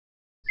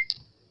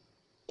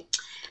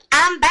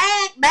I'm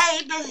back,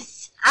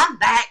 babies. I'm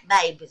back,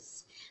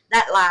 babies.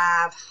 That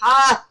live.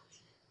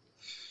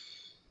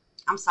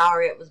 I'm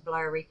sorry it was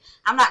blurry.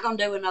 I'm not going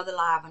to do another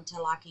live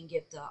until I can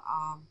get the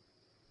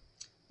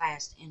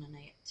fast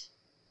internet.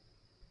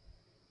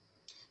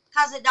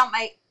 Because it don't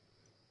make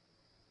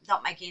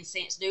any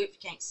sense to do it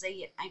if you can't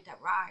see it. Ain't that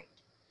right?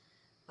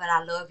 But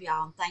I love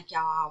y'all and thank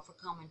y'all all for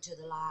coming to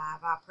the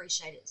live. I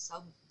appreciate it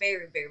so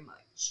very, very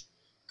much.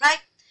 Okay?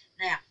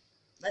 Now,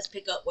 let's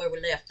pick up where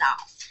we left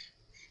off.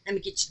 Let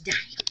me get you down.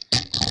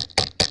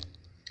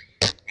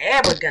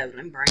 There we go.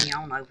 Let me bring you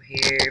on over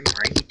here and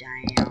bring you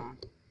down.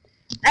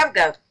 There we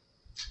go.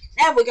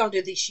 Now we're going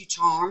to do these shoe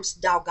charms.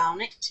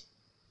 Doggone it.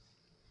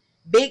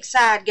 Big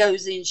side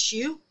goes in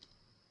shoe.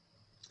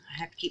 I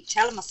have to keep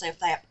telling myself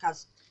that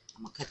because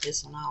I'm going to cut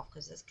this one off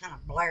because it's kind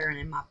of blaring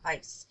in my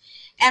face.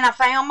 And I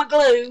found my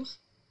glue.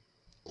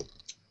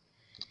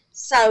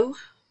 So,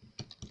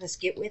 let's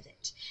get with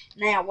it.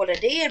 Now, what I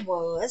did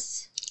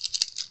was,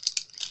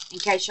 in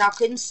case y'all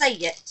couldn't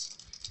see it,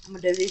 I'm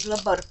going to do these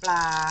little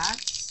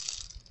butterflies.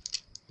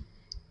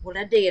 What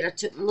I did, I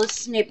took my little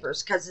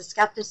snippers because it's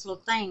got this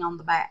little thing on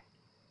the back.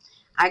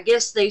 I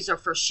guess these are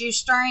for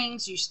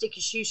shoestrings. You stick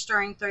your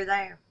shoestring through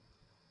there.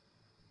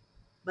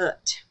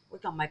 But we're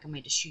going to make them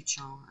into shoe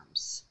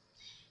charms.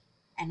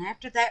 And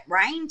after that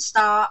rain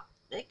stopped,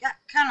 it got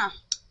kind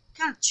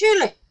of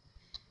chilly.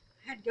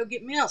 I had to go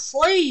get me a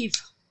sleeve.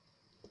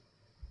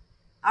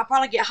 I'll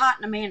probably get hot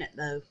in a minute,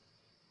 though.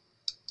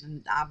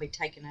 And I'll be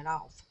taking it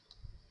off.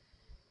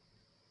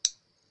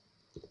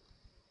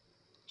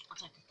 I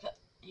think I cut,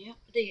 yep,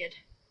 I did.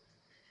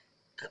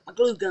 Cut my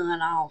glue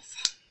gun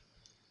off.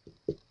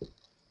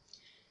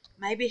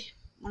 Maybe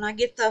when I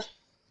get the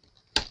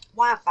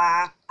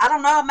Wi-Fi, I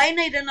don't know, I may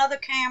need another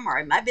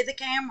camera. It might be the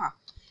camera.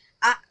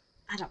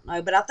 I don't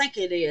know, but I think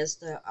it is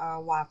the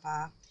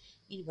Wi-Fi.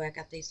 Anyway, I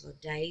got these little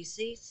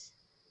daisies.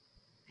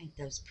 Ain't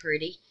those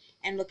pretty?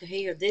 And look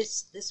here,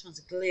 this one's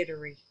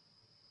glittery.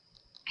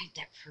 Ain't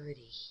that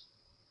pretty?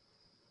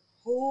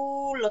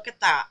 Oh, look at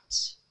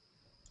that.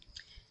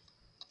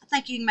 I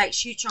think you can make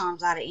shoe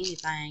charms out of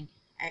anything,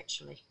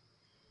 actually.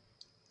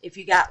 If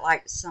you got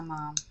like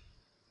some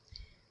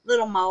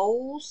little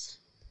moles,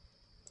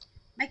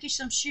 make you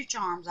some shoe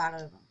charms out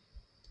of them.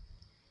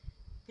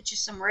 Put you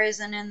some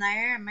resin in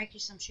there and make you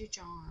some shoe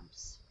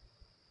charms.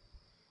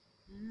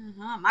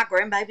 My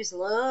grandbabies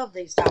love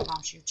these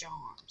doggone shoe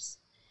charms.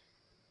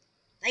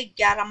 They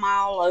got them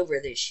all over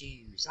their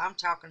shoes. I'm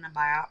talking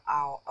about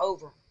all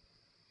over.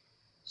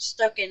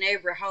 Stuck in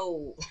every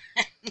hole.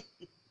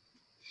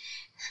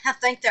 I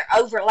think they're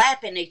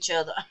overlapping each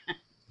other.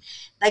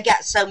 They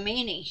got so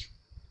many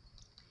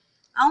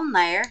on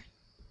there.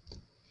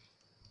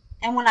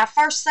 And when I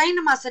first seen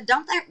them, I said,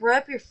 don't that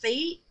rub your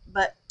feet?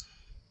 But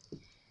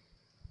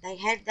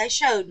they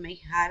showed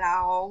me how it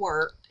all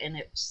worked, and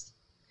it was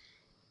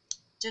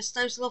just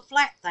those little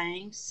flat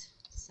things.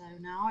 So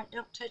no, it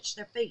don't touch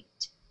their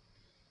feet.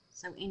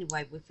 So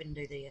anyway, we finna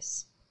do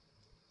this.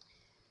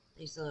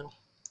 These little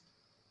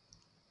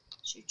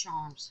shoe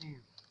charms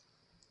here.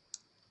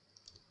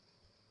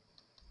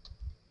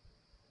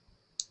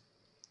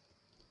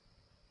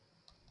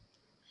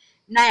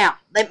 Now,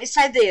 let me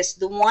say this.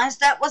 The ones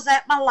that was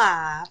at my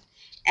live,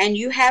 and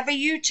you have a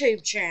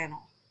YouTube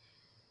channel,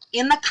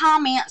 in the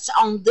comments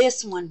on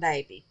this one,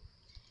 baby,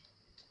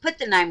 put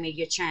the name of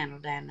your channel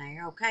down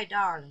there, okay,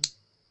 darling?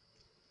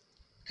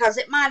 Because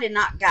it might have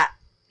not got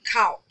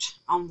caught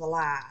on the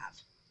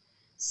live.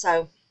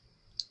 So,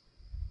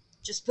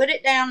 just put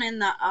it down in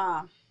the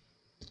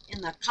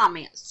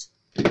comments.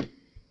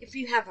 If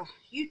you have a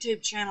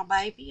YouTube channel,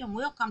 baby, and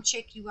we'll come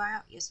check you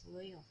out. Yes, we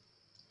will.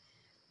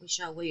 We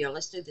sure will.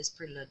 Let's do this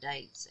pretty little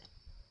daisy.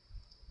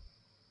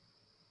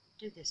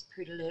 Do this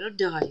pretty little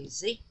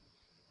daisy.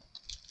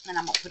 And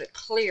I'm going to put a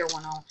clear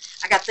one on.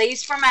 I got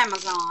these from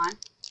Amazon.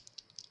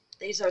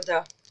 These are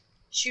the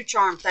shoe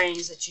charm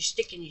things that you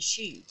stick in your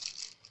shoe.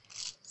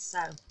 So,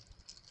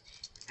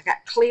 I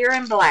got clear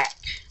and black.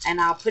 And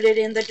I'll put it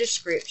in the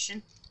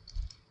description.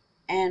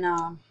 And,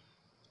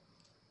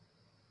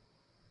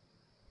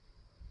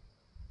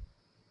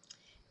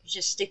 you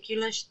just stick your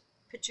little,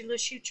 put your little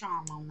shoe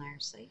charm on there,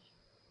 see?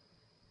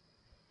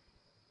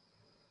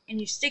 And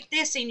you stick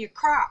this in your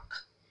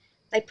crock.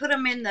 They put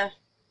them in the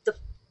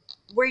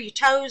where your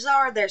toes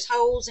are. There's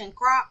holes in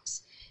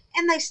Crocs,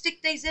 and they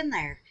stick these in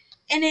there,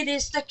 and it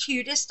is the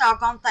cutest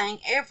doggone thing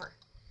ever.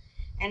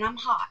 And I'm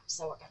hot,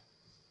 so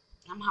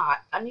I'm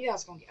hot. I knew I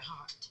was gonna get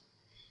hot.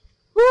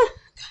 Whew,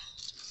 God.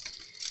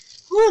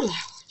 Whew, Lord.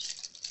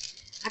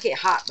 I get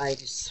hot,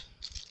 babies.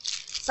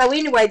 So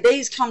anyway,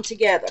 these come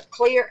together,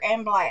 clear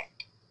and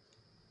black.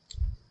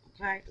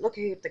 Okay, look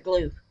here at the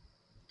glue.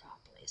 God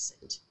bless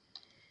it.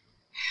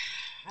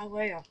 Oh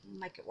well,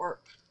 make it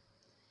work.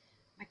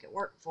 Make it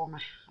work for me.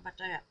 How about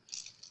that?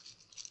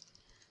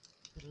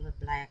 Put a little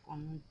black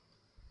one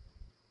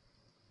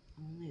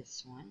on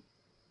this one.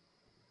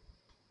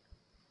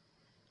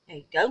 There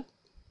you go.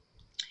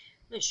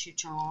 Little shoe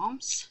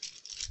charms.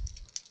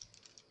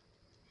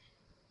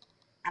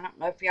 I don't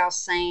know if y'all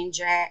seen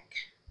Jack.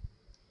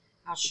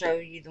 I'll show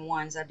you the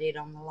ones I did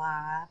on the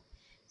live.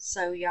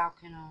 so y'all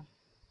can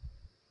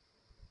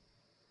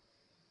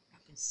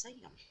see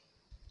them.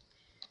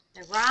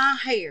 They're right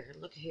here.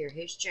 Look here.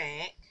 Here's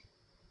Jack.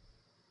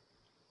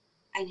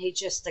 And he's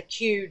just the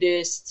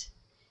cutest.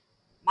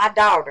 My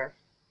daughter,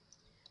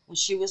 when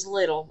she was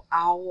little,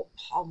 oh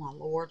my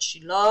Lord,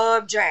 she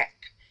loved Jack.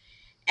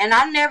 And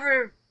I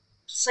never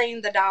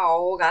seen the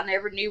dog. I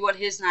never knew what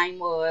his name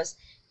was.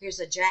 Here's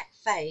a Jack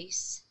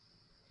face.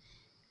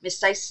 Miss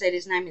Stacy said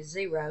his name is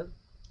Zero.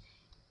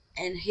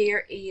 And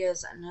here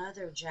is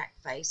another Jack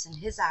face, and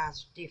his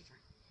eyes are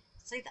different.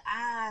 See the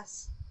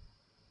eyes?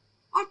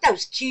 Aren't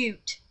those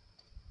cute?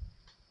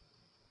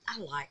 I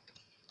like them.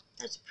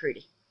 Those are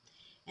pretty.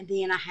 And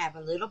then I have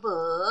a little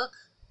bug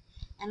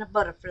and a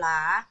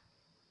butterfly.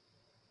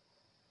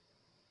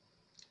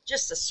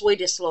 Just the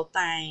sweetest little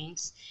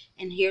things.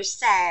 And here's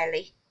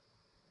Sally.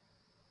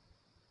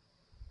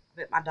 I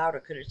bet my daughter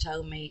could have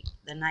told me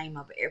the name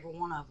of every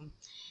one of them.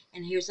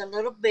 And here's a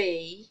little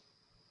bee.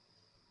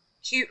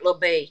 Cute little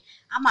bee.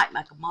 I might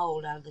make a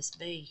mold out of this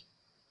bee.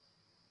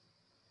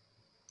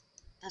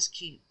 That's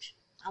cute.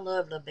 I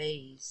love little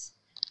bees.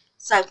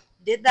 So,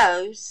 did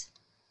those.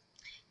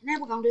 And now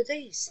we're going to do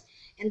these.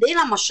 And then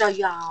I'm going to show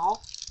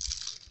y'all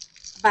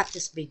about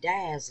this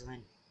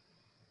bedazzling.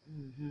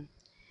 The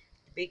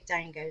big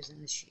thing goes in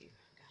the shoe.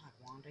 God,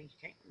 Wanda, you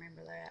can't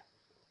remember that.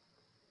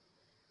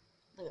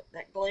 Look,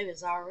 that glue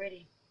is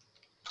already.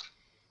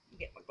 Let me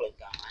get my glue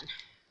going.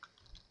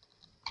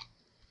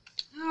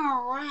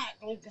 Alright,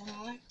 glue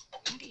gun.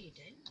 What are you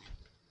doing?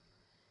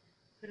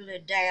 Put a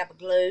little dab of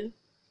glue.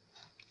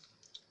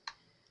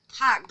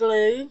 Hot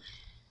glue.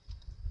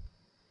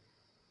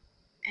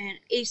 And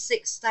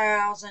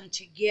E6000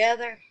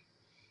 together.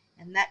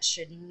 And that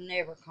should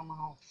never come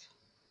off.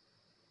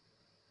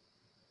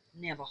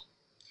 Never.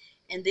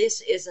 And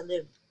this is a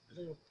little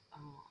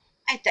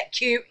ain't that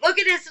cute? Look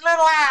at his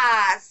little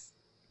eyes.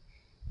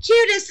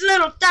 Cutest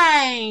little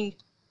thing.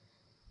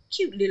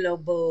 Cute little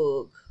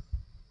bug.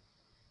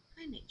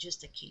 Ain't it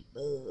just a cute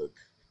bug?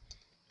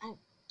 Oh.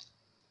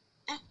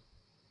 I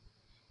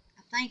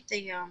think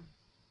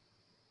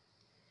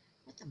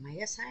what the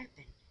mess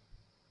happened?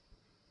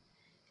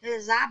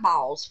 His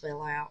eyeballs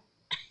fell out.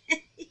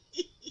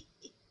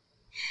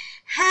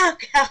 Oh,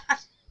 God.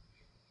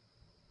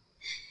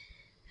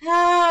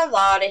 Oh,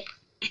 Lottie.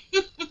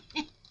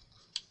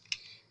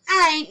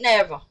 I ain't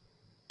never.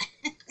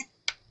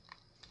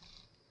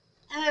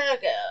 Oh,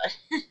 God.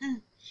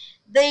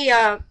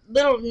 The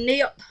little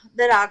nip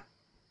that I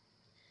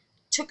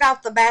took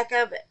off the back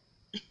of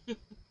it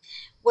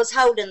was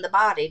holding the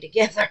body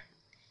together.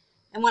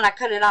 And when I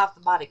cut it off,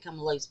 the body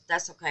come loose. But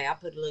that's okay. I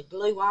put a little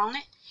glue on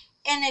it.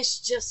 And it's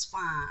just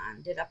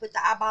fine. Did I put the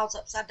eyeballs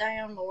upside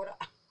down, Lord?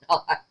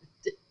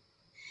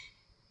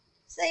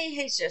 See,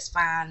 he's just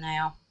fine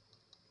now.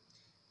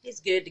 He's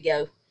good to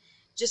go.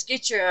 Just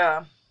get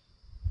your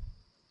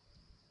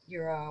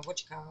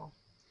what you call,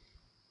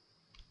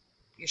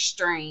 your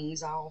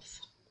strings off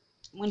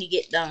when you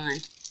get done.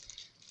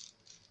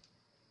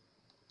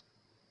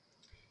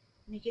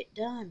 When you get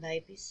done,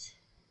 babies.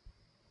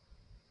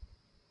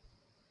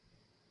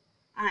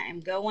 I am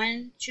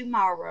going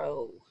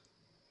tomorrow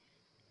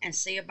and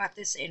see about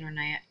this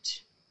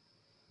internet.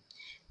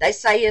 They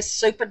say it's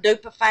super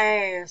duper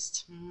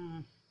fast.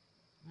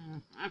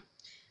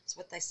 That's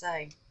what they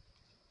say.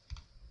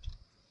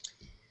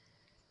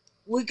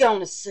 We're going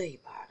to see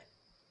about it.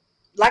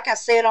 Like I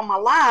said on my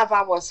live,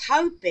 I was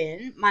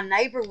hoping my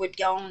neighbor would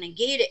go on and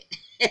get it.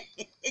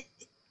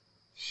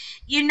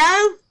 You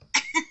know?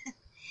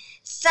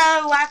 So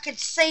I could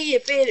see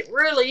if it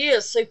really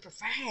is super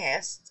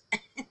fast.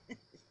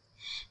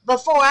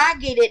 Before I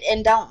get it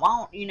and don't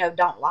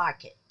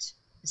like it.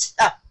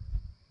 So,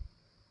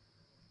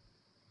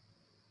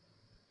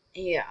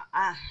 yeah,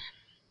 I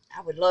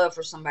would love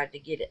for somebody to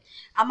get it.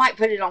 I might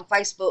put it on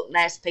Facebook and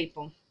ask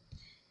people,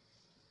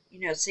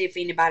 see if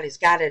anybody's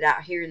got it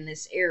out here in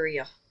this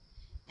area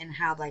and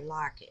how they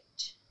like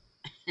it.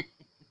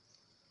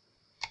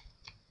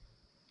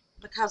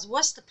 Because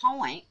what's the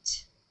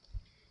point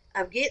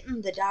of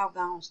getting the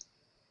doggone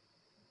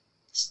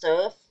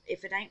stuff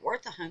if it ain't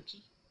worth a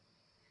hunky?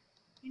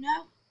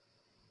 It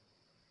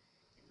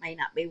may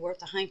not be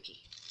worth a hunky.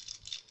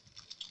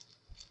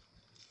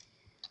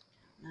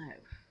 No.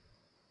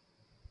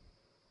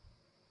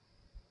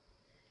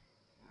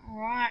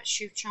 Alright,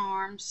 shoe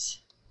charms.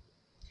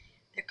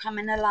 They're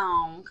coming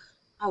along.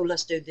 Oh,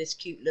 let's do this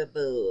cute little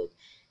bug.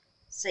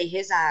 See,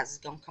 his eyes is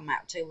going to come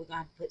out too. We're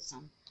going to put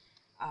some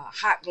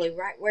hot glue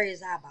right where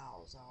his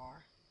eyeballs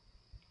are.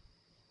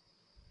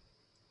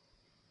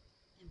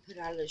 And put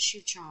our little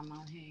shoe charm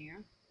on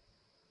here.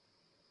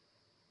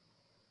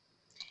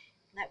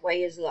 That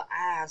way his little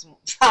eyes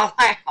won't fall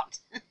out.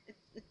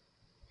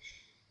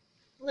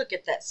 Look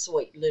at that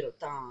sweet little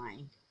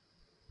thing.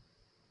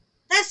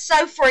 That's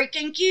so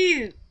freaking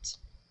cute.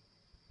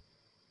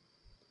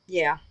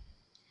 Yeah.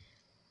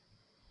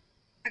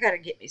 I gotta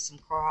get me some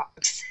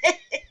Crocs.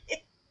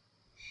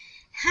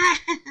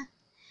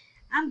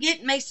 I'm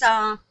getting me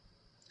some.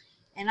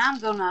 And I'm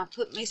gonna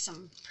put me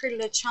some pretty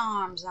little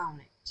charms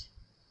on it.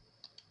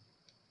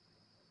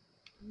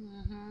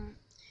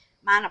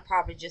 Mine will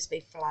probably just be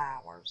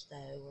flowers,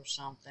 though, or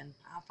something.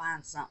 I'll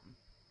find something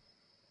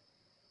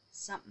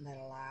that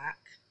I like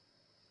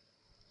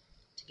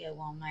to go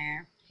on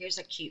there. Here's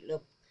a cute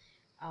little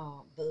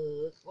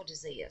bug. What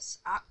is this?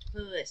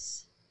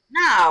 Octopus.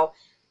 No,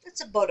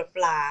 that's a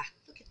butterfly.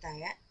 Look at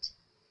that.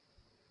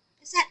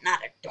 Is that not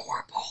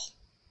adorable?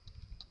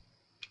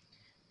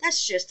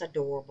 That's just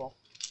adorable.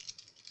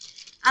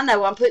 I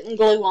know I'm putting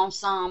glue on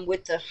some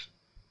with the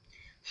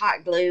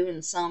hot glue,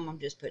 and some I'm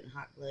just putting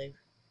hot glue.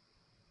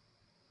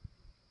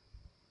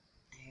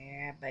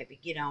 There, baby.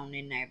 Get on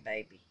in there,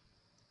 baby.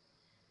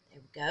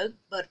 There we go.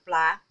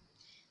 Butterfly.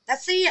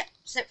 That's it,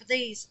 except for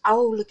these.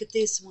 Oh, look at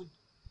this one.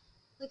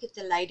 Look at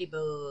the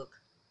ladybug.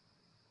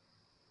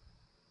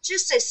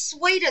 Just as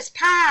sweet as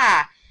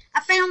pie.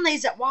 I found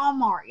these at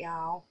Walmart,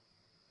 y'all.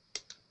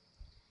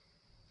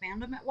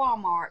 Found them at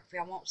Walmart if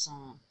y'all want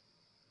some.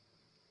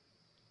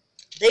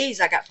 These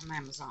I got from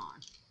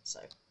Amazon. So,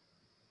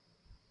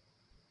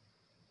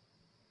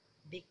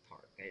 big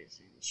part goes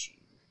in the shoe.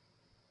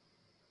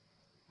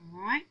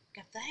 Alright,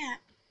 got that.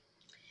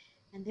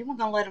 And then we're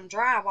going to let them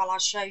dry while I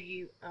show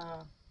you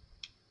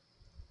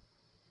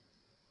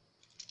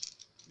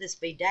this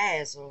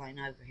bedazzling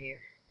over here.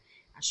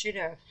 I should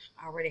have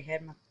already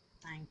had my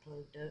thing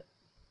plugged up,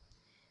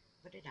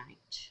 but it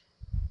ain't.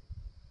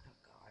 Oh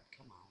God,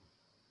 come on.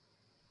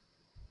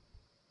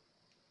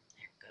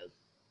 There we go.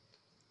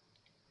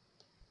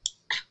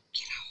 Oh,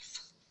 get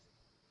off.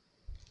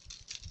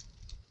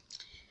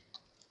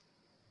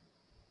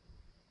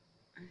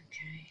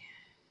 Okay.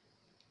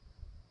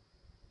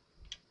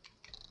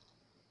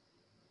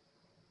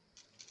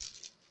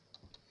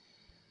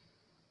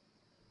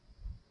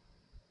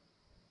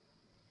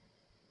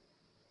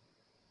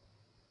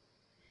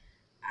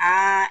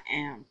 I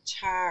am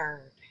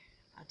tired.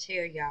 I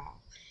tell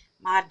y'all,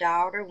 my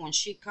daughter, when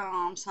she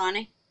comes,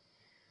 honey,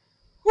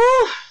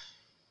 whew,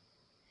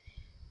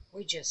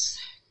 we just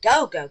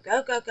go, go,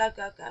 go, go, go,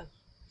 go, go.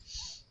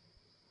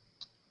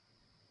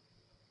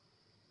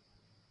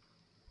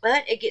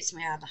 But it gets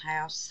me out of the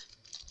house.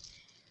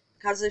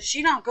 Because if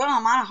she don't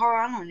come, I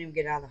don't even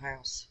get out of the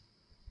house.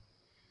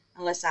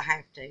 Unless I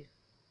have to.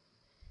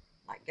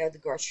 Like go to the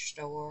grocery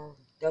store,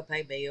 go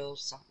pay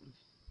bills, something.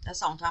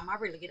 That's the only time I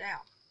really get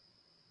out.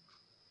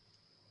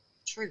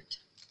 Truth.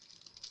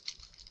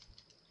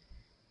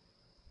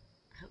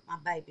 I hope my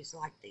babies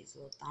like these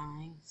little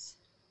things.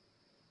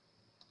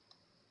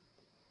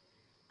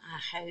 I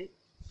hope.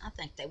 I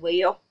think they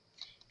will.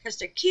 Because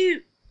they're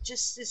cute.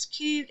 Just as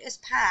cute as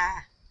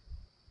pie.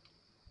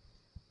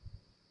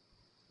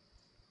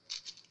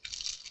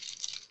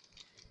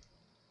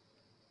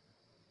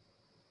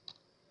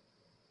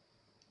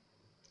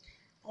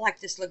 I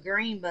like this little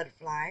green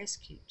butterfly. It's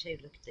cute too.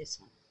 Look at this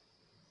one.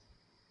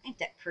 Ain't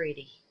that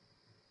pretty?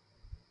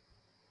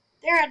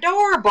 They're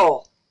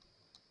adorable.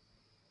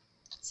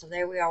 So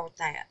there we are with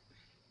that.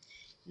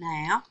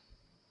 Now,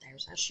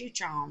 there's our shoe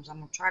charms. I'm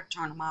going to try to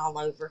turn them all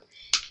over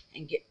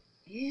and get,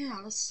 yeah,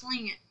 let's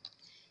sling it.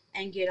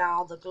 And get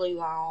all the glue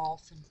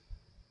off and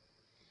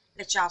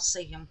let y'all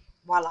see them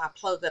while I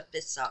plug up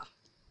this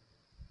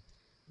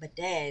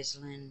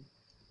bedazzling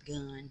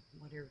gun,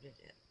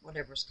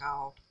 whatever it's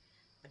called,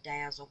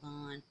 bedazzle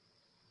gun.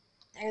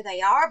 There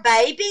they are,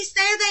 babies.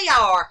 There they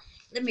are.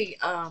 Let me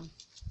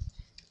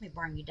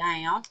bring you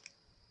down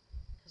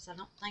because I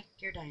don't think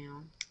you're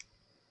down.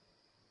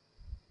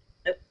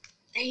 Oh,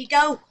 there you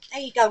go.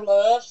 There you go,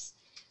 loves.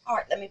 All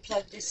right, let me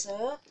plug this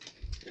up.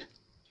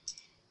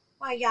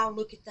 While y'all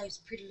look at those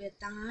pretty little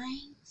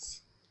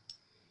things.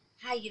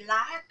 How you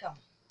like them?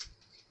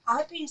 I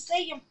hope you can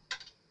see them.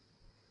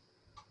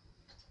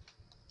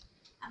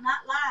 I'm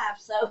not live,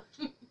 so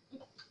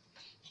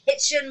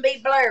it shouldn't be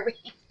blurry.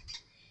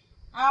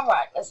 All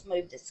right, let's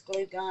move this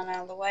glue gun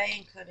out of the way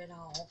and cut it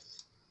off.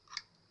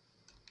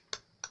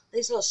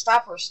 These little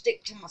stoppers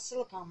stick to my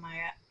silicone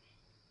mat.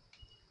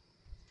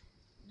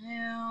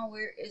 Now,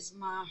 where is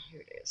my,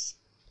 here it is.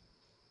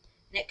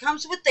 And it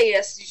comes with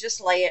this. You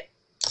just lay it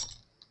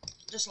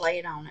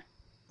on it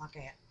like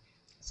that.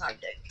 That's all you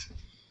do.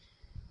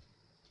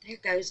 There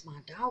goes my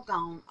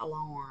doggone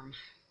alarm.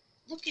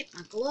 Look at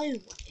my glue.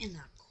 What in the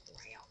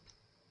crap?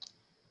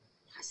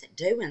 Why is it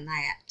doing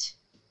that?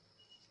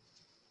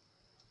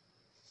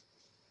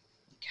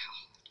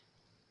 God.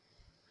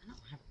 I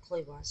don't have a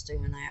clue why it's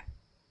doing that.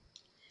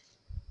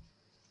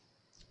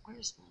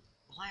 Where's my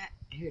black?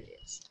 Here it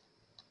is.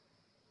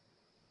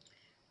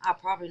 I'll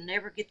probably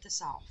never get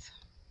this off.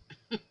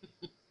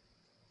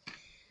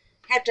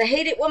 Have to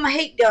heat it with my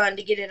heat gun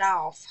to get it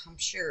off, I'm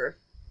sure.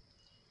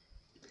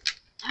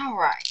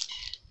 Alright.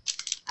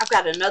 I've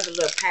got another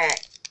little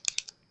pack.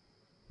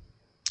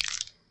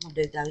 I'll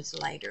do those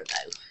later,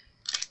 though.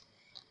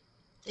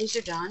 These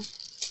are done.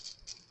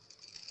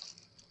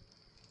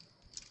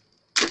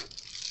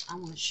 I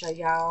want to show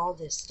y'all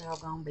this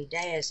doggone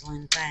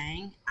bedazzling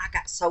thing. I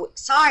got so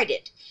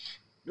excited.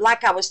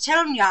 Like I was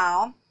telling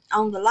y'all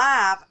on the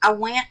live, I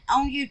went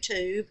on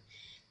YouTube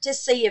to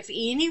see if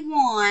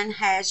anyone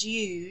has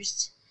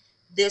used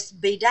this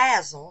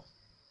bedazzle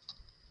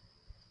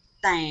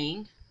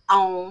thing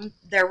on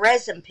their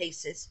resin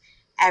pieces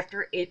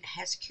after it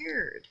has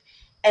cured.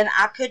 And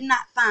I could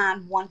not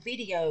find one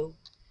video.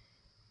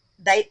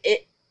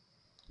 They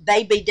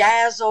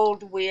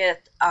bedazzled with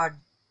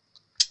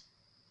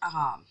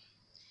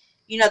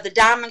you know, the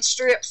diamond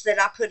strips that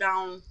I put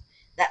on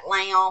that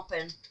lamp,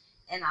 and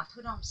I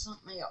put on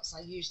something else.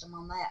 I used them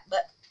on that,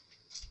 but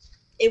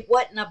it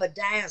wasn't a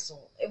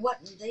bedazzle. It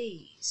wasn't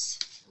these.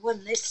 It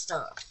wasn't this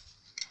stuff.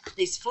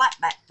 These flat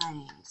back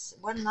things.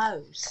 It wasn't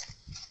those.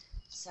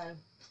 So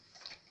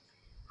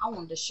I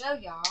wanted to show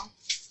y'all.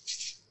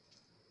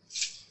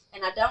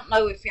 And I don't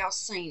know if y'all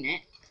seen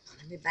it.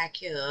 Let me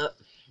back you up.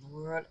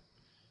 Lord.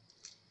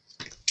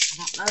 I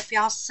don't know if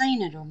y'all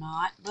seen it or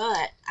not,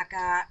 but I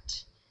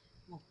got,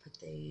 I'm going to put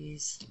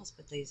these, let's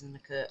put these in the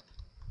cup.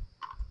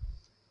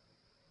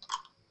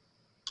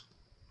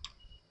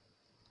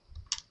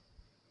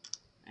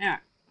 Alright.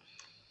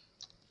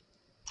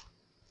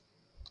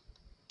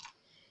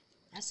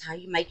 That's how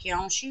you make your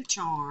own shoe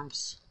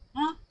charms.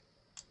 Huh?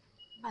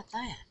 How about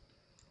that?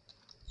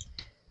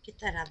 Get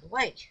that out of the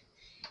way.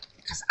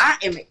 Because I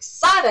am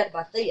excited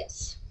about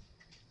this.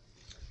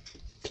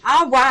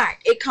 Alright.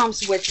 It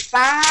comes with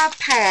 5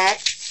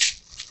 packs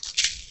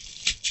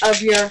of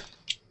your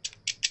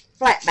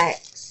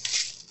flatbacks.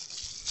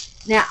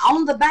 Now,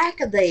 on the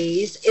back of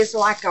these is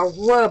like a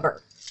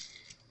rubber.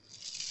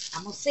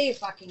 I'm going to see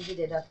if I can get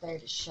it up there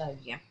to show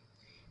you.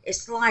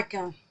 It's like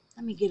a,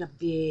 let me get a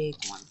big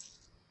one.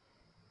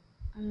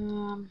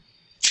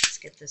 Let's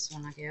get this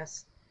one, I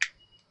guess.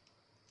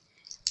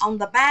 On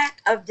the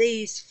back of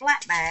these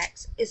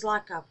flatbacks is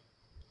like a,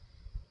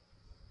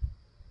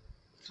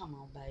 come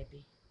on,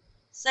 baby.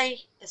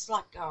 See, it's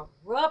like a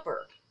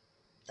rubber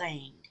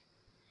thing.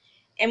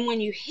 And when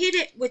you hit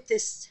it with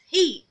this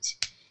heat,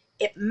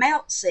 it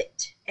melts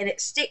it and it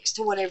sticks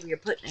to whatever you're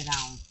putting it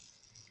on.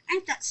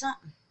 Ain't that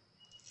something?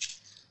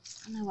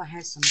 I know I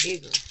had some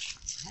bigger.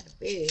 I had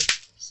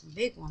some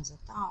big ones, I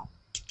thought.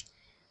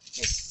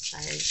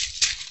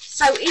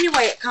 So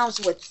anyway, it comes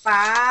with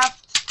 5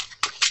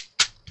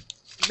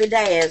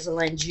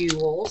 bedazzling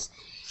jewels,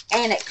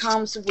 and it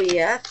comes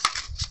with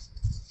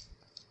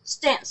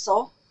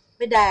stencil,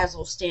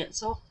 bedazzle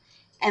stencil,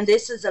 and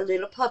this is a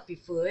little puppy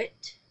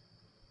foot.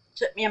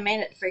 Took me a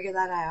minute to figure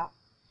that out,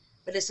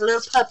 but it's a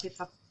little puppy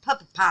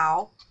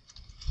paw.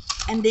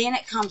 And then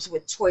it comes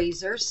with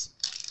tweezers.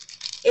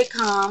 It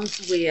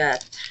comes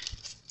with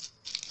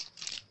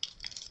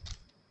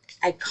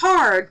a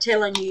card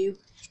telling you,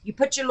 you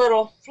put your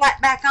little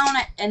flat back on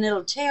it and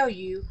it'll tell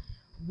you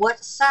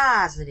what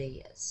size it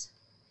is.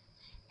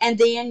 And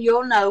then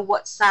you'll know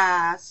what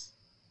size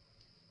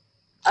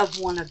of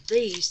one of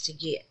these to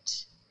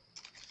get.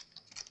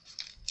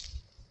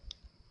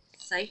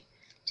 See?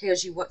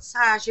 Tells you what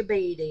size your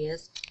bead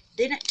is.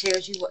 Then it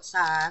tells you what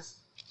size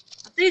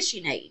of this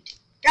you need.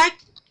 Okay?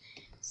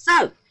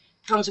 So,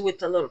 comes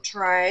with a little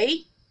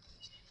tray.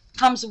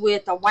 Comes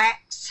with a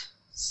wax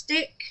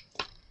stick.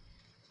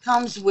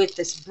 Comes with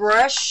this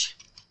brush.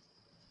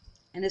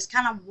 And it's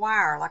kind of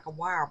wire, like a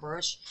wire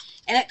brush.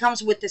 And it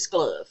comes with this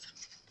glove,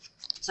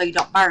 so you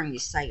don't burn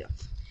yourself.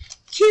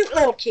 Cute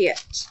little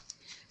kit.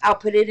 I'll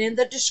put it in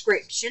the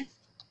description.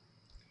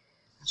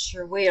 I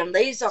sure will. And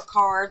these are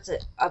cards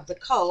of the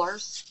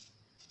colors.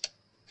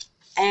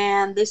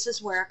 And this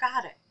is where I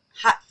got it.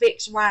 Hot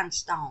Fix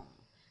Rhinestone.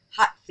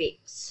 Hot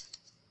Fix.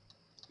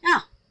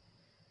 Yeah.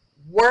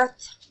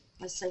 Worth,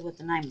 let's see what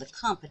the name of the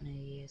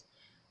company is.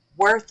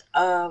 Worth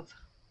of,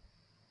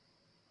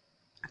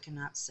 I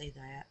cannot see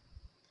that.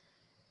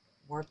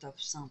 Worth of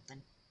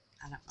something.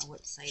 I don't know what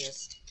it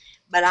says.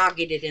 But I'll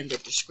get it in the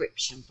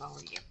description for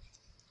you.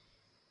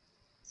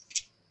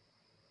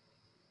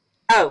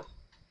 Oh.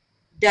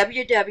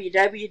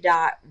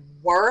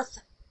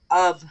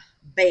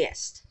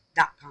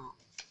 www.worthofbest.com.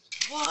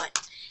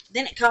 What?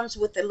 Then it comes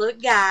with a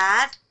little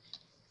guide.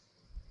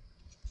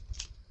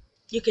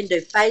 You can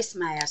do face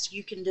masks.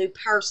 You can do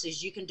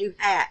purses. You can do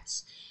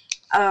hats.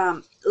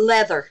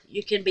 Leather.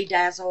 You can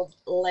bedazzle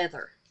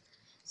leather.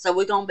 So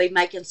we're going to be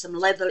making some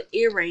leather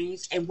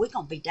earrings, and we're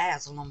going to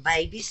bedazzle them,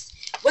 babies.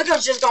 We're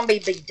just going to be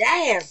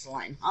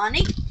bedazzling,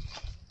 honey.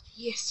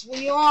 Yes,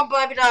 we are,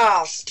 baby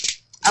dolls.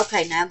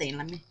 Okay, now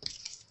then,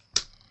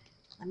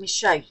 let me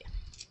show you.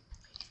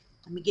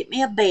 Let me get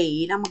me a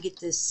bead. I'm going to get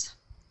this.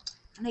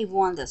 I need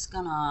one that's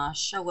going to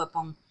show up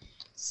on.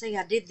 See,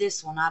 I did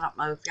this one. I don't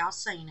know if y'all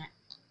seen it,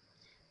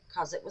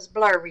 because it was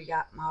blurry.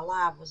 My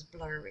live was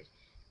blurry.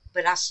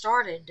 But I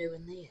started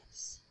doing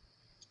this.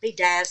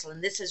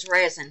 Bedazzling. This is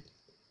resin.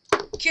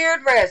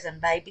 Cured resin,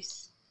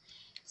 babies.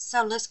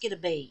 So let's get a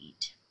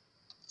bead.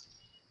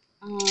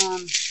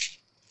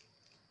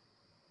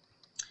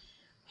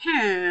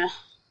 Here.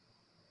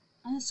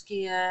 Let's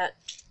see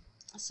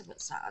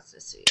what size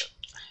this is.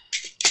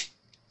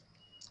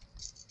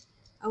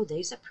 Oh,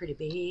 these are pretty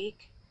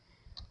big.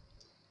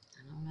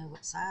 I don't know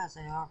what size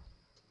they are,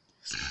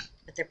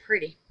 but they're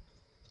pretty.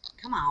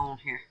 Come on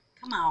here.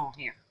 Come on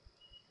here.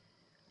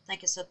 I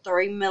think it's a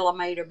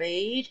 3mm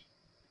bead.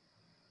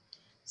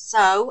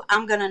 So,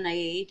 I'm going to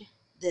need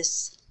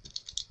this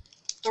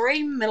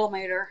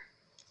 3mm.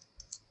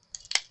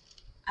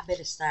 I bet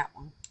it's that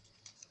one.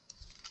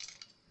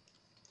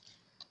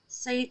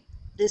 See,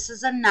 this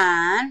is a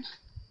 9.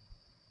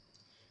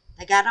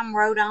 They got them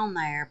wrote on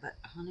there, but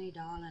honey,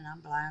 darling,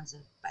 I'm blind as a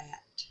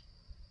bat.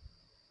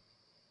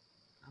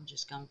 I'm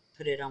just going to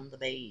put it on the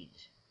bead.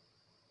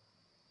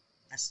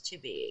 That's too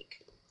big.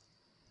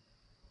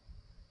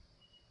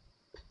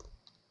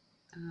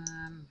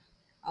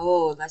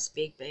 Oh, that's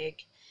big.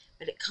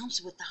 But it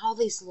comes with all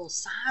these little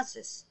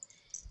sizes.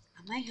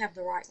 I may have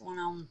the right one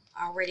on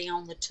already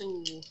on the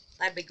tool.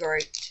 That'd be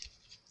great.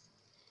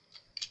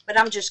 But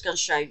I'm just going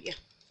to show you.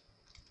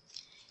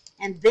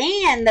 And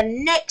then the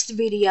next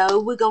video,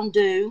 we're going to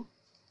do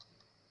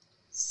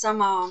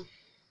some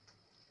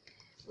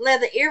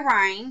leather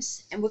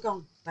earrings. And we're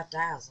going to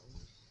bedazzle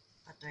them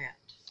like that.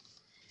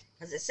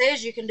 Because it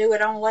says you can do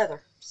it on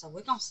leather. So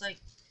we're going to see.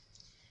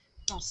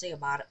 We're going to see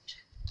about it.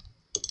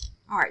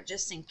 Alright,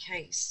 just in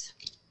case.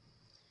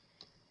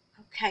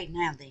 Okay,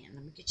 now then.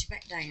 Let me get you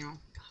back down.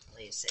 God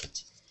bless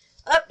it.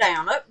 Up,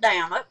 down, up,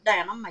 down, up,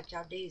 down. I'm going to make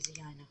y'all dizzy,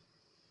 ain't I?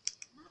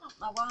 I don't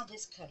know why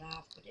this cut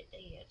off, but it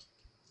did.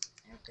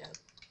 There we go.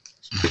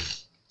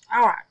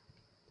 Alright.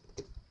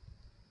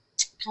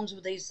 Comes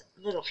with these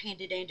little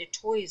handy-dandy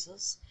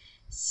tweezers.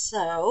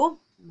 So,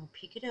 I'm going to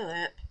pick it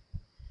up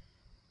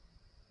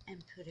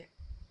and put it,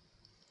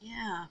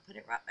 put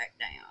it right back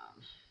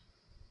down.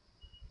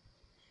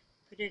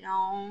 Put it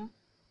on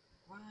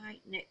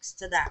right next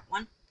to that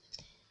one.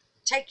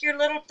 Take your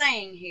little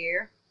thing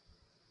here.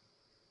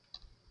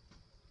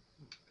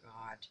 Oh,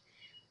 God.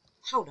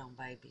 Hold on,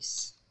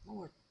 babies.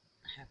 Lord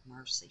have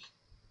mercy.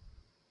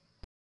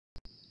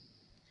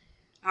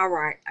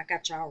 Alright, I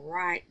got y'all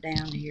right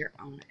down here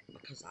on it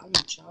because I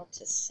want y'all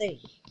to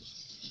see.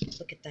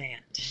 Look at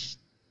that.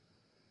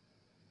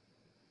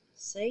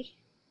 See?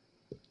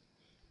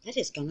 That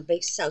is going to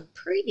be so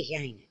pretty,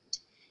 ain't it?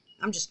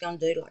 I'm just going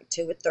to do like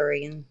 2 or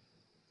 3 and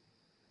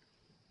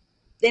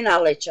then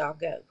I'll let y'all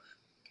go.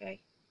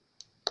 Okay?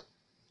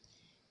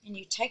 And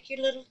you take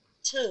your little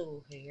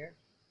tool here.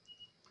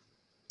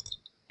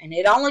 And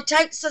it only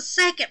takes a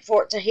second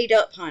for it to heat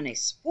up,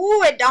 honeys.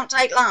 Woo, it don't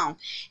take long.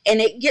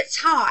 And it gets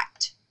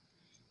hot.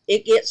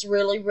 It gets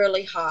really,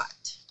 really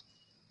hot.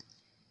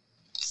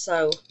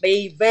 So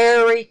be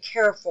very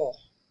careful.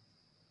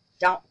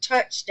 Don't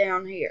touch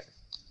down here.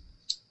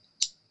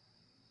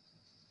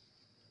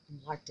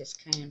 Like this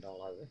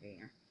candle over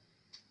here.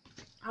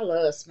 I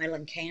love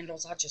smelling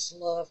candles. I just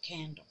love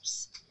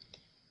candles.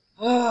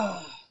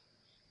 Oh,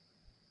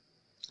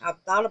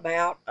 I've thought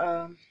about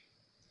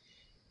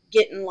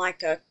getting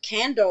like a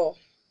candle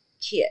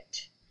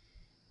kit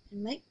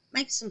and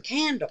make some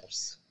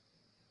candles.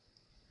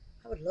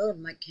 I would love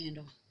to make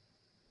candle.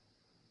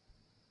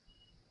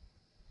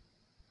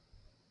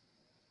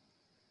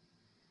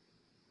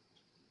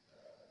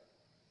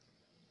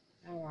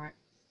 All right,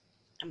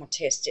 I'm gonna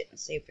test it and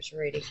see if it's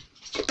ready.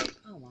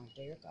 Oh my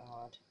dear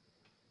God.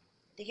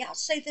 Do y'all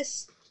see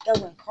this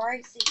going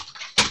crazy?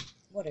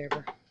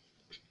 Whatever.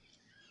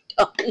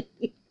 All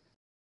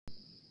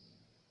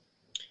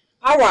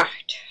right,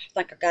 I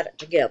think I got it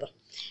together.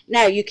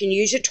 Now you can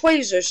use your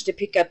tweezers to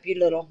pick up your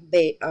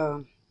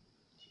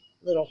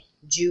little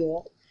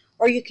jewel,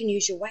 or you can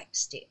use your wax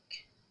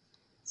stick.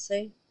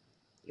 See,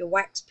 your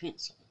wax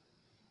pencil.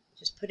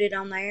 Just put it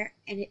on there,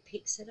 and it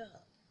picks it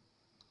up.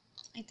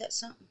 Ain't that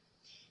something?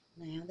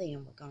 Now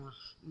then, I'm gonna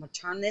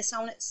turn this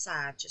on its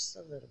side just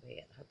a little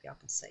bit. I hope y'all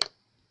can see.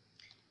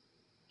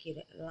 Get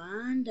it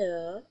lined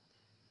up,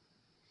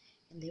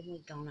 and then we're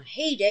gonna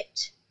heat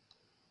it,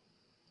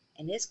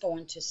 and it's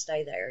going to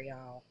stay there,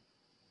 y'all.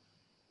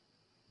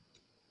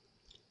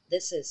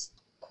 This is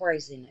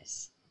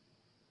craziness.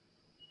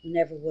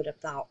 Never would have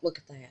thought. Look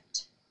at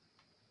that.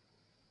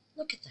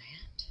 Look at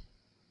that.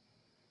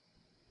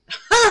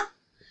 Ha!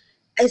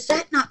 Is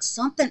that not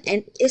something?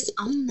 And it's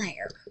on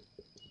there.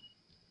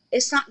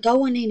 It's not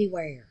going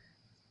anywhere.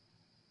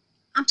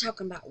 I'm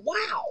talking about,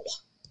 wow.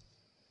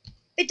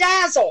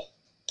 Bedazzle.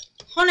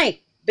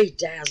 Honey,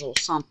 bedazzle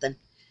something.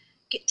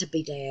 Get to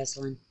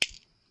bedazzling.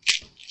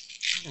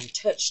 I done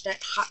touched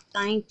that hot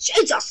thing.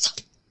 Jesus.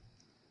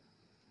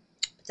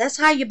 But that's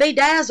how you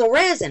bedazzle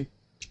resin.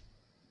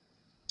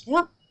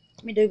 Yep.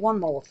 Let me do one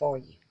more for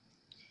you.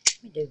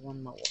 Let me do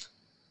one more.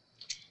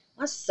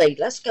 Let's see.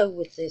 Let's go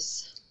with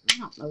this. I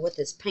don't know what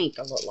this pink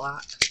will look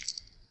like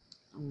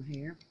on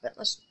here. But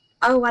let's...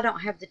 Oh, I don't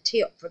have the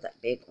tip for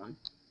that big one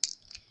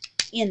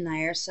in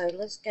there. So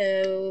let's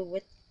go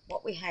with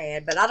what we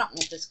had. But I don't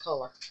want this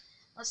color.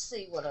 Let's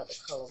see what other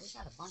color. We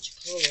got a bunch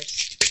of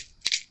colors.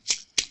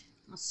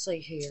 Let's see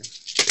here.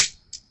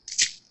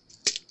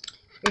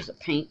 Here's a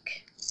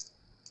pink.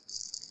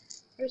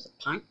 Here's a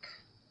pink.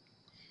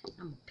 I'm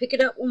going to pick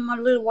it up with my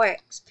little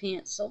wax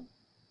pencil.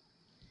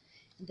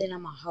 And then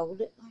I'm going to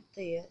hold it like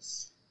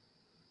this.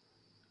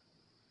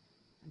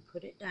 And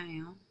put it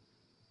down.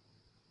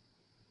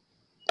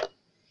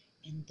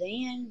 And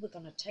then we're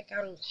going to take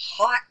our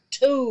hot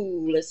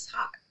tool. It's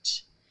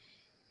hot.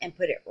 And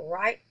put it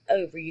right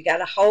over. You got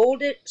to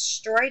hold it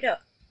straight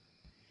up.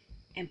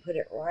 And put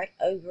it right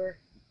over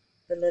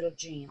the little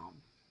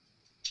gem.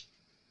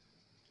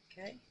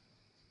 Okay.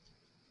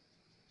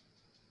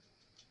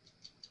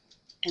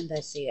 And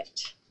that's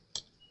it.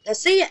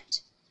 That's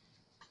it.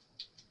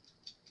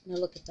 Now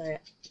look at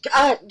that.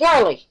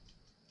 Girlie,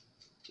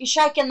 you're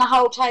shaking the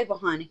whole table,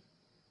 honey.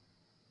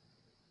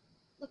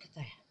 Look at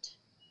that.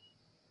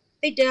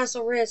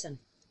 BLESSEDresin.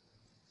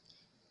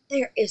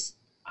 There is,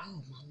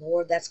 oh my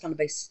Lord, that's going to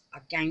be a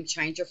game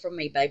changer for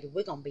me, baby.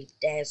 We're going to be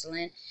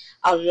dazzling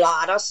a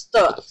lot of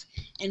stuff.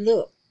 And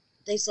look,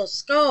 these little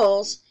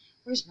skulls.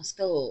 Where's my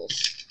skulls?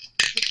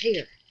 Look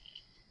here.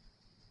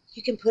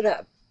 You can put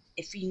up,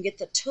 if you can get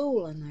the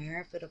tool in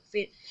there, if it'll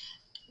fit.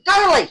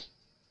 Girlie!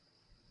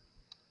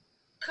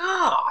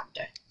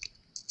 God!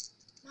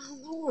 My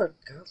Lord,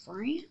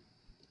 girlfriend.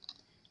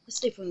 Let's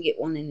see if we can get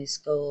one in these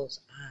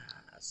skulls'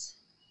 eyes.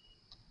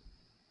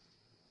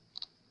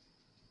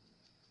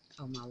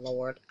 Oh, my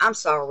Lord. I'm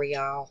sorry,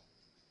 y'all.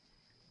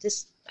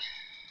 This...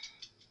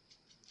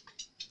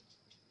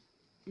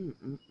 I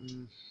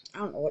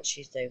don't know what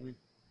she's doing.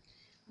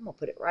 I'm going to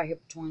put it right here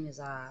between his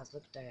eyes.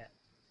 Look at that.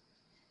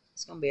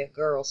 It's going to be a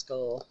girl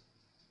skull.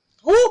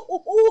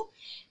 Ooh.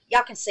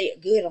 Y'all can see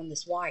it good on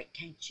this white,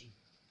 can't you?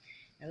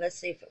 Now, let's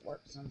see if it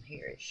works on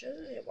here. It should.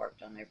 It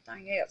worked on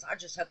everything else. I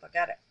just hope I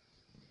got it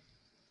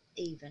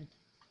even.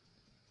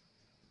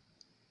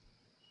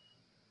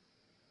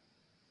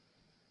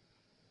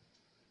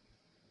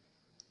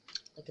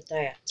 Look at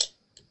that.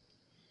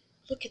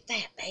 Look at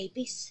that,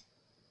 babies.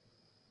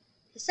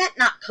 Is that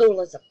not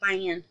cool as a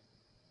fan?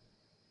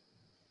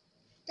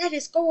 That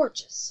is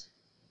gorgeous.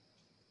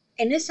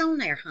 And it's on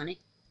there, honey.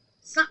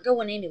 It's not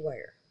going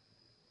anywhere.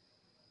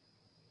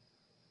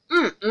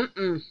 Look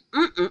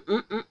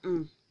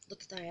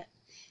at that.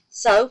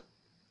 So,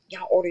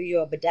 y'all order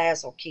you a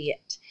bedazzle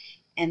kit.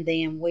 And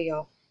then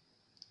we'll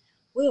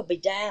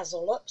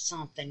bedazzle up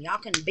something. Y'all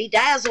can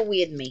bedazzle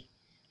with me.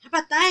 How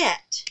about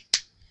that?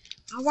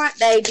 All right,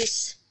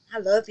 babies. I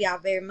love y'all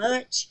very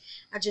much.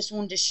 I just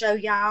wanted to show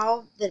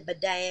y'all the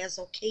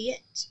bedazzle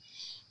kit.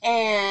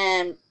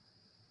 And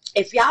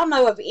if y'all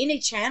know of any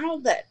channel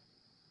that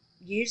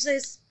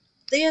uses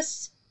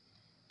this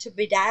to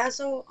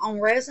bedazzle on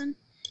resin,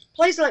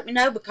 please let me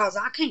know, because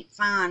I can't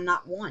find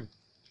not one.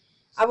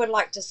 I would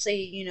like to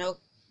see, you know,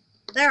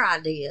 their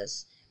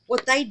ideas,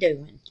 what they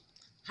doing,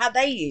 how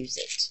they use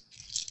it,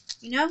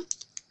 you know.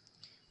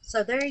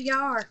 So there you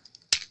are.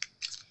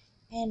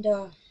 And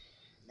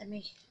let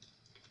me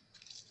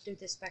do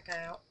this back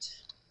out,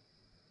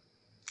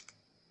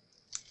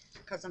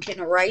 because I'm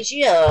gonna raise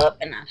you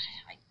up, and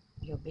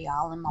you'll be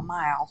all in my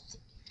mouth.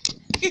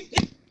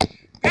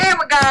 There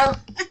we go.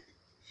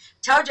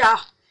 Told y'all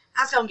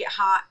I was gonna get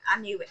hot. I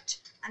knew it.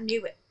 I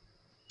knew I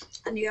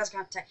was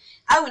gonna take.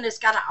 Oh, and it's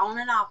got an on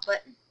and off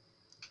button.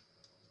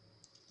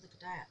 Look at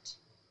that.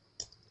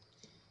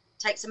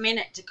 Takes a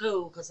minute to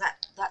cool, because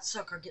that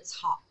sucker gets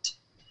hot.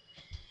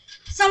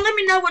 So let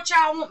me know what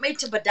y'all want me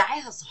to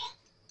bedazzle.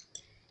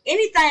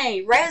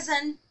 Anything,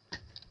 resin.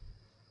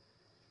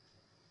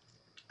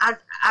 I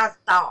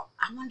thought,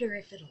 I wonder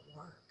if it'll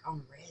work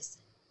on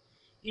resin.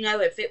 You know,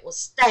 if it will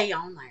stay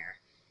on there.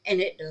 And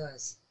it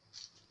does.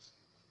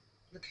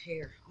 Look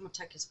here. I'm going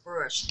to take this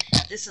brush.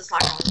 This is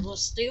like a little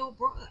steel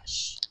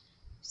brush.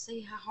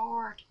 See how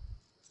hard?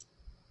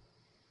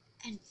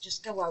 And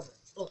just go over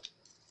it. Look.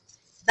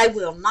 They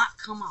will not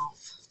come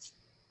off.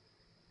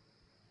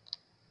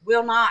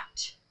 Will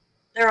not.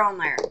 They're on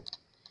there.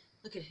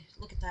 Look at it.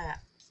 Look at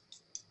that.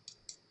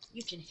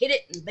 You can hit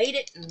it and beat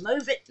it and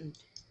move it, and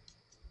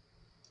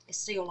it's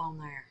still on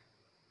there.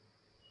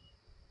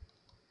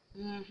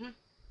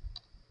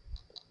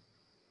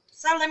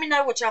 So let me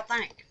know what y'all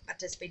think about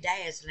this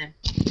bedazzling.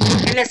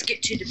 And let's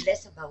get to the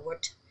BLESSEDmold. I'm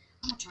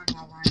going to turn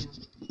y'all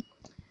around.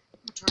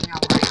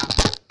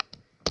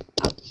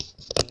 Oh, yeah.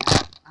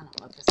 I don't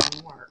know if it's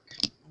going to work.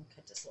 I'm going to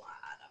cut this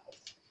light off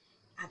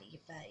out of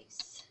your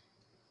face.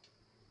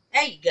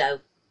 There you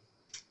go.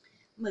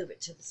 Move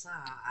it to the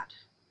side.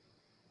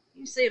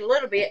 You can see it a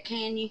little bit,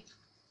 can you?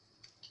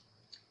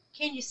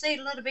 Can you see it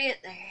a little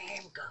bit? There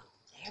we go.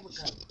 There we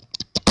go.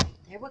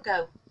 There we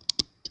go.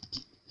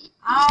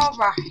 All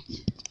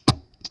right.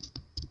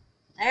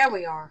 There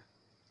we are.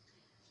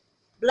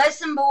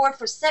 Blessing board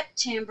for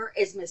September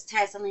is Miss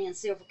Tazalynn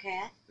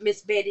Silvercat,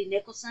 Miss Betty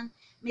Nicholson,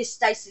 Miss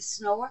Stacy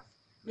Snorth,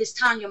 Miss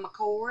Tanya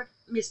McCord,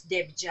 Miss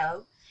Debbie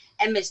Joe,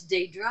 and Miss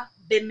Deidre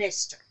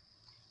Bemister.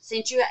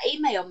 Sent you an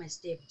email, Miss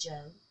Debbie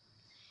Joe.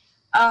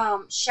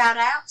 Shout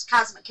outs,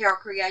 Cosmic Carol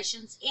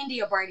Creations,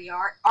 India Brady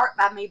Art, Art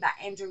by Me by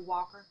Andrew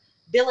Walker,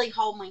 Billy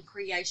Holman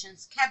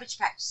Creations, Cabbage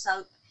Patch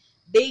Soap,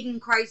 Big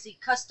and Crazy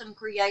Custom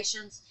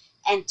Creations,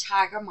 and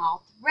Tiger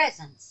Moth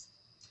Resins.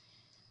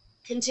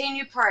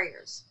 Continued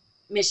prayers.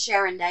 Miss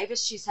Sharon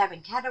Davis, she's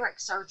having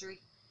cataract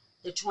surgery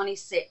the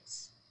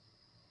 26th.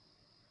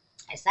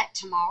 Is that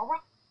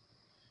tomorrow?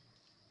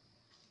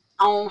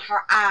 On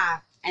her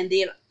eye. And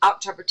then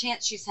October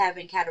 10th, she's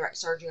having cataract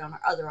surgery on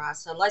her other eye.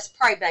 So let's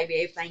pray,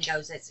 baby, everything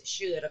goes as it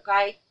should,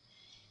 okay?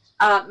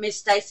 Miss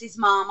Stacy's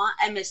mama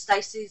and Miss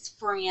Stacy's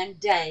friend,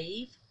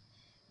 Dave.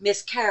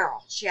 Miss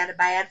Carol, she had a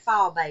bad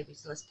fall, baby,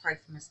 so let's pray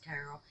for Miss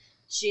Carol.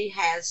 She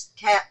has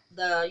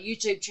the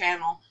YouTube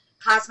channel,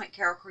 Cosmic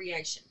Carol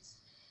Creations.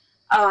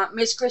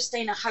 Miss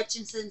Christina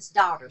Hutchinson's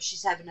daughter.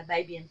 She's having a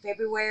baby in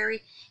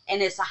February,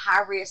 and it's a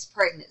high-risk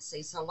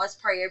pregnancy. So let's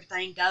pray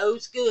everything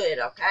goes good,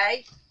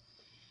 okay?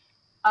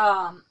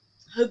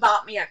 Who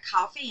bought me a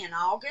coffee in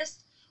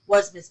August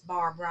was Miss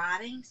Barb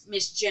Ridings,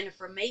 Miss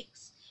Jennifer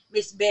Meeks,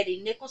 Miss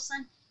Betty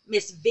Nicholson,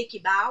 Miss Vicky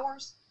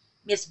Bowers,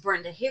 Miss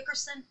Brenda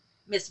Hickerson,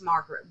 Miss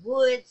Margaret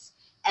Woods,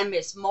 and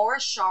Miss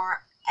Morris Sharp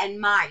and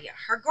Maya,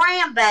 her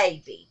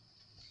grandbaby.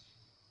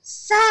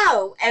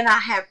 So, and I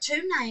have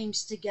 2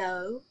 names to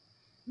go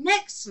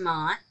next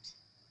month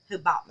who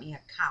bought me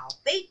a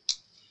coffee.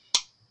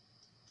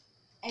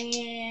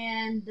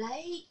 And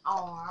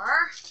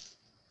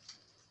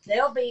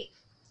it'll be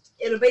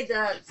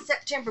the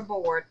September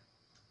board.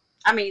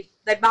 I mean,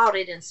 they bought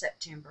it in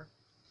September.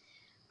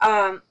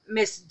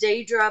 Miss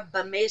Deidre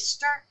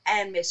Bemister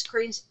and Miss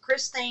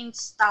Christine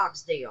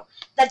Stogsdale,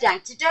 the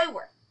Dainty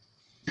Doer.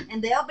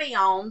 And they'll be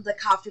on the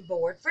coffee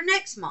board for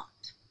next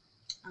month.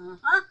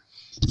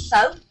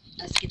 So,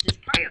 let's get this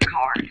prayer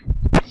card.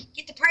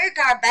 Get the prayer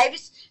card,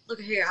 babies. Look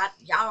at here.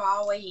 Y'all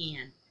all the way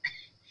in.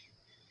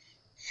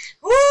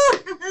 Woo!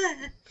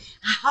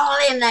 All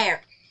in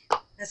there.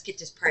 Let's get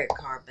this prayer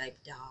card, baby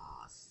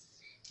dolls.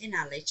 Then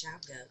I'll let y'all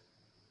go.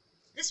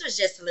 This was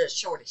just a little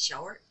short.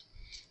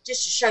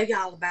 Just to show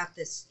y'all about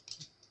this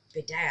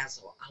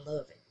bedazzle. I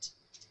love it.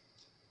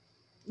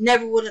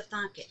 Never would have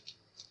thunk it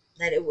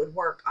that it would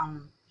work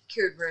on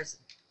cured resin.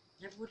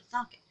 Never would have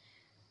thunk it.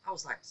 I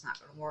was like, it's not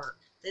going to work.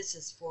 This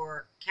is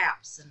for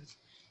caps and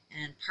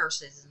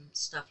purses and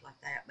stuff like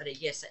that.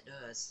 But yes, it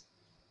does.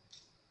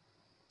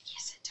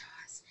 Yes, it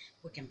does.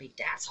 We can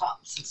bedazzle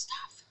and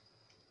stuff.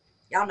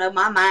 Y'all know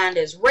my mind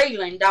is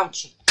reeling,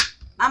 don't you?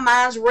 My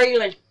mind's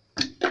reeling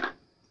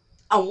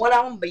on what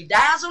I'm going to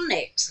bedazzle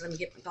next. Let me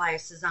get my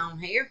glasses on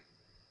here.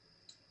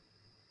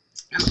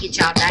 I'm going to get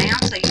y'all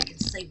down so you can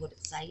see what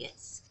it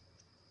says.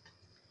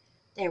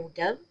 There we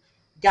go.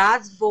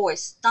 God's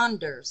voice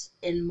thunders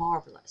in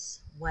marvelous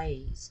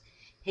ways.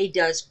 He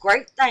does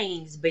great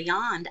things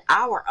beyond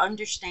our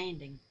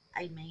understanding.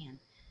 Amen.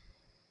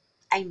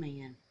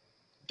 Amen.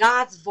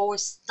 God's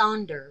voice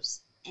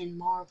thunders in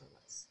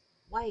marvelous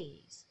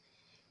ways.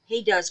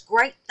 He does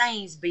great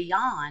things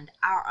beyond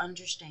our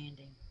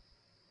understanding.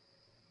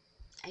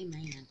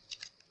 Amen.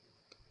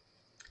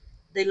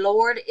 The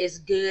Lord is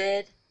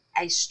good,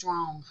 a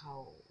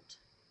stronghold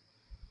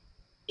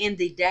in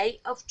the day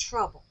of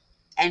trouble,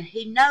 and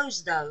he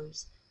knows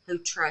those who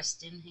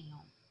trust in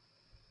him.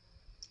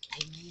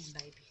 Amen,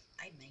 baby.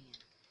 Amen.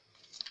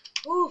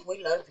 Ooh,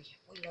 we love you.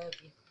 We love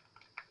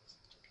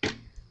you.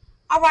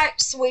 All right,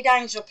 sweet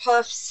angel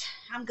puffs,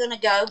 I'm going to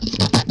go.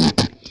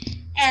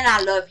 And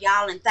I love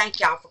y'all and thank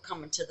y'all for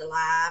coming to the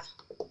live.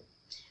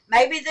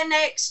 Maybe the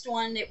next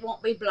one, it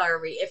won't be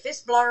blurry. If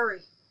it's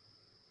blurry,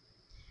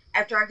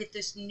 after I get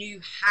this new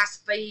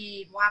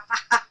high-speed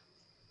Wi-Fi,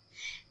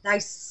 they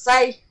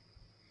say,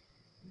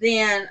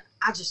 then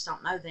I just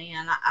don't know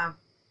then.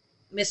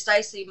 Miss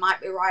Stacy might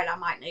be right. I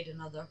might need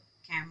another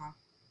camera.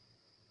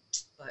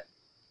 But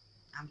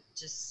I'm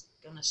just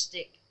going to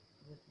stick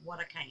with what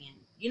I can.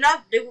 You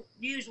know,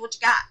 use what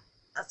you got.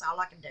 That's all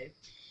I can do.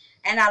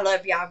 And I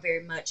love y'all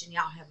very much. And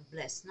y'all have a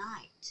blessed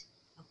night.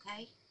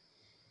 Okay?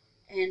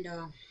 And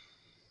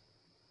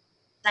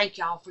thank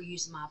y'all for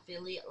using my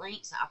affiliate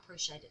links. I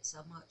appreciate it so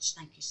much.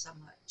 Thank you so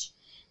much.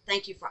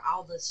 Thank you for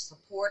all the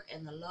support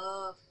and the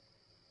love,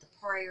 the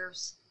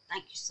prayers.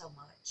 Thank you so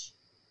much.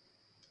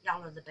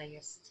 Y'all are the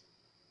best.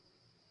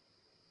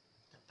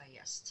 The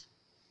best.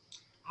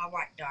 All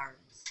right,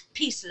 darlings.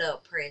 Peace,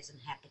 love, prayers, and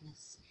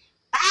happiness.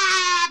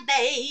 Bye,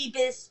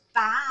 babies.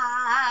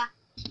 Bye.